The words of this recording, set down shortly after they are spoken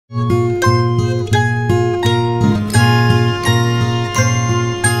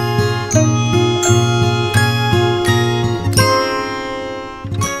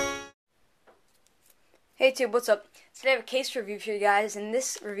Hey YouTube, what's up? Today I have a case review for you guys, and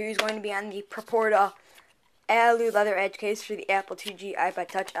this review is going to be on the Proporta Alu-Leather edge case for the Apple IIg iPod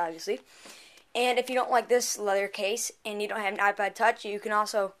Touch, obviously. And if you don't like this leather case and you don't have an iPod Touch,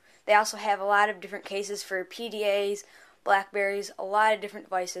 they also have a lot of different cases for PDAs, Blackberries, a lot of different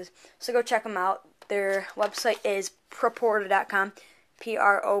devices. So go check them out. Their website is proporta.com,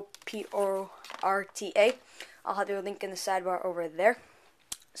 Proporta. I'll have their link in the sidebar over there.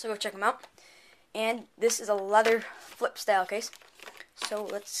 So go check them out. And this is a leather flip style case. So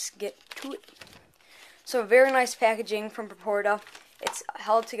let's get to it. So very nice packaging from Proporta. It's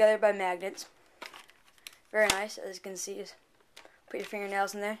held together by magnets. Very nice, as you can see. Just put your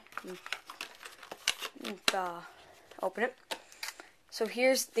fingernails in there and open it. So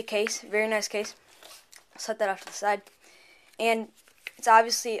here's the case. Very nice case. I'll set that off to the side. And it's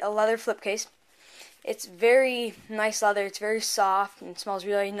obviously a leather flip case. It's very nice leather. It's very soft and smells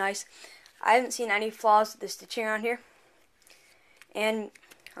really nice. I haven't seen any flaws with the stitching around here. And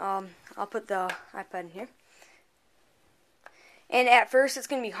I'll put the iPad in here. And at first it's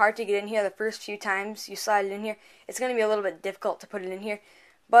going to be hard to get in here. The first few times you slide it in here, it's going to be a little bit difficult to put it in here.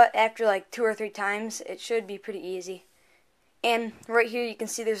 But after like 2 or 3 times, it should be pretty easy. And right here you can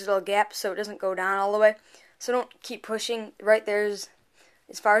see there's a little gap so it doesn't go down all the way. So don't keep pushing. Right there's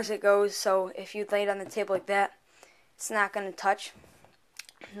as far as it goes. So if you lay it on the table like that, it's not going to touch.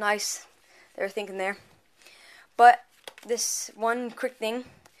 Nice. They were thinking there. But this one quick thing,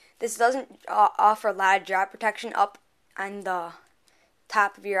 this doesn't offer a lot of drop protection up on the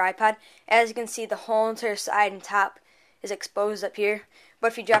top of your iPod. As you can see, the whole entire side and top is exposed up here.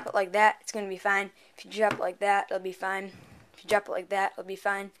 But if you drop it like that, it's going to be fine. If you drop it like that, it'll be fine. If you drop it like that, it'll be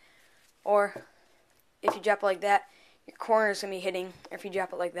fine. Or if you drop it like that, your corner is going to be hitting. Or if you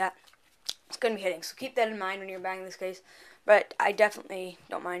drop it like that, it's going to be hitting. So keep that in mind when you're buying this case. But I definitely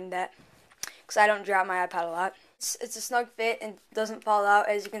don't mind that, because I don't drop my iPod a lot. It's a snug fit and doesn't fall out,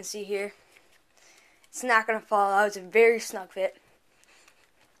 as you can see here. It's not going to fall out. It's a very snug fit.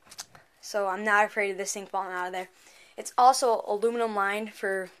 So I'm not afraid of this thing falling out of there. It's also aluminum lined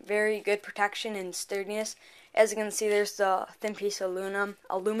for very good protection and sturdiness. As you can see, there's the thin piece of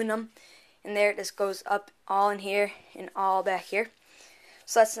aluminum in there. This goes up all in here and all back here.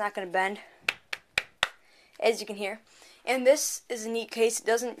 So that's not going to bend, as you can hear. And this is a neat case. It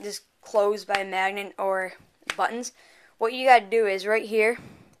doesn't just close by a magnet or buttons. What you gotta do is right here,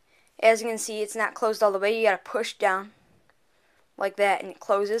 as you can see, it's not closed all the way. You gotta push down like that and it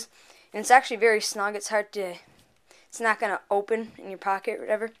closes. And it's actually very snug. It's not gonna open in your pocket or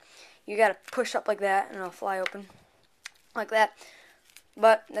whatever. You gotta push up like that and it'll fly open like that.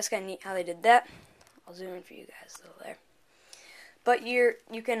 But that's kinda neat how they did that. I'll zoom in for you guys a little there. But you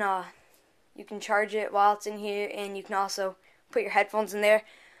can charge it while it's in here, and you can also put your headphones in there.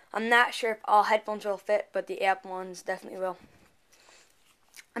 I'm not sure if all headphones will fit, but the Apple ones definitely will.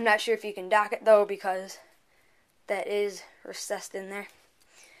 I'm not sure if you can dock it though, because that is recessed in there.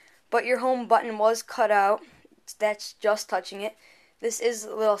 But your home button was cut out. That's just touching it. This is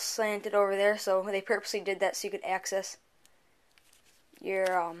a little slanted over there, so they purposely did that so you could access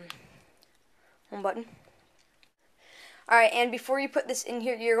your home button. Alright, and before you put this in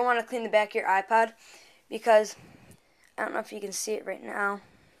here, you're going to want to clean the back of your iPod, because I don't know if you can see it right now.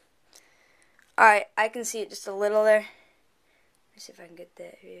 Alright, I can see it just a little there. Let's see if I can get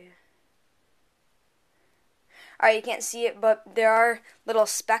that here. Alright, you can't see it, but there are little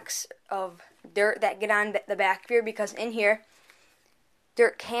specks of dirt that get on the back here, because in here,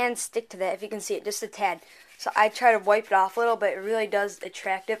 dirt can stick to that, if you can see it, just a tad. So I try to wipe it off a little, but it really does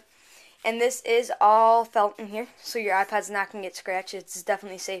attract it. And this is all felt in here, so your iPod's not going to get scratched. It's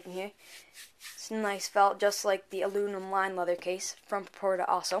definitely safe in here. It's nice felt, just like the aluminum lined leather case from Proporta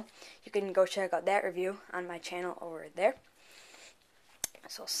also. You can go check out that review on my channel over there.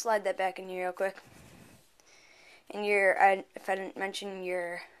 So I'll slide that back in here real quick. And if I didn't mention,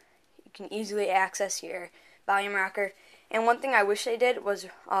 you can easily access your volume rocker. And one thing I wish they did was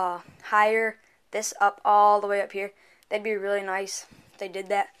higher this up all the way up here. That'd be really nice if they did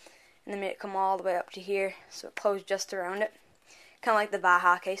that. And they made it come all the way up to here, so it closed just around it. Kind of like the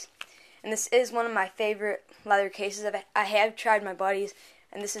Baja case. And this is one of my favorite leather cases. I have tried my buddies,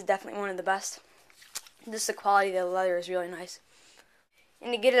 and this is definitely one of the best. Just the quality of the leather is really nice.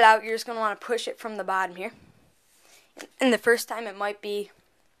 And to get it out, you're just going to want to push it from the bottom here. And the first time it might be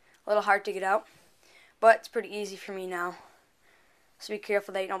a little hard to get out, but it's pretty easy for me now. So be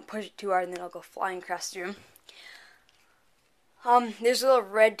careful that you don't push it too hard and then it'll go flying across the room. There's a little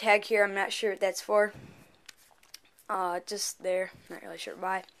red tag here. I'm not sure what that's for. Just there. Not really sure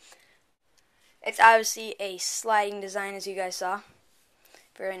why. It's obviously a sliding design, as you guys saw.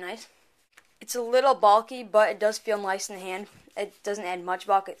 Very nice. It's a little bulky, but it does feel nice in the hand. It doesn't add much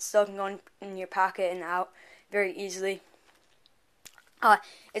bulk. It still can go in your pocket and out very easily.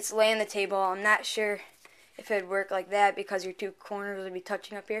 It's laying on the table. I'm not sure if it would work like that because your two corners would be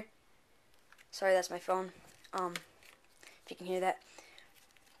touching up here. Sorry, that's my phone. If you can hear that.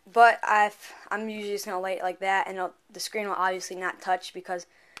 But I'm usually just going to lay it like that, and the screen will obviously not touch because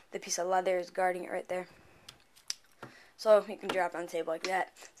the piece of leather is guarding it right there. So you can drop it on the table like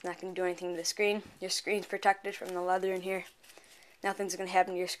that. It's not going to do anything to the screen. Your screen's protected from the leather in here. Nothing's going to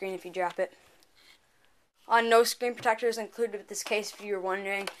happen to your screen if you drop it. No screen protector is included with this case if you were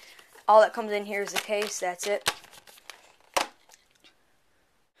wondering. All that comes in here is the case. That's it.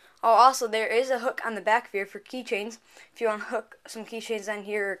 Oh, also, there is a hook on the back of here for keychains. If you want to hook some keychains on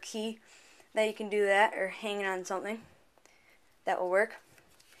here or a key, then you can do that, or hang it on something. That will work.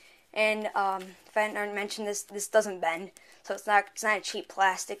 And if I hadn't already mentioned this, this doesn't bend. So it's not a cheap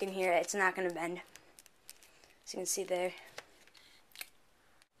plastic in here. It's not going to bend. So you can see there.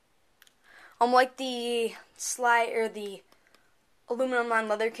 Like the the aluminum lined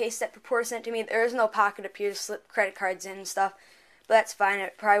leather case that Proporta sent to me, there is no pocket up here to slip credit cards in and stuff. But that's fine.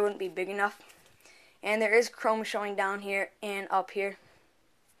 It probably wouldn't be big enough. And there is chrome showing down here and up here.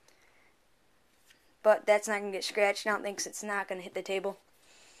 But that's not going to get scratched. I don't think it's not going to hit the table.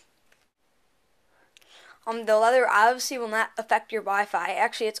 The leather obviously will not affect your Wi-Fi.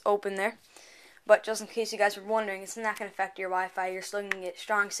 Actually, it's open there. But just in case you guys were wondering, it's not going to affect your Wi-Fi. You're still going to get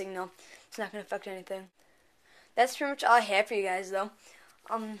strong signal. It's not going to affect anything. That's pretty much all I have for you guys, though.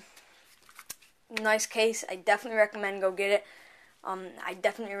 Nice case. I definitely recommend go get it. I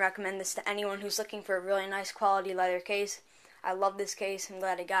definitely recommend this to anyone who's looking for a really nice quality leather case. I love this case. I'm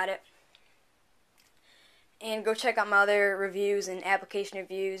glad I got it. And go check out my other reviews and application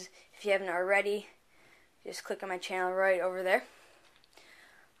reviews if you haven't already. Just click on my channel right over there.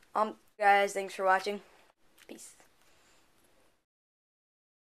 Guys, thanks for watching. Peace.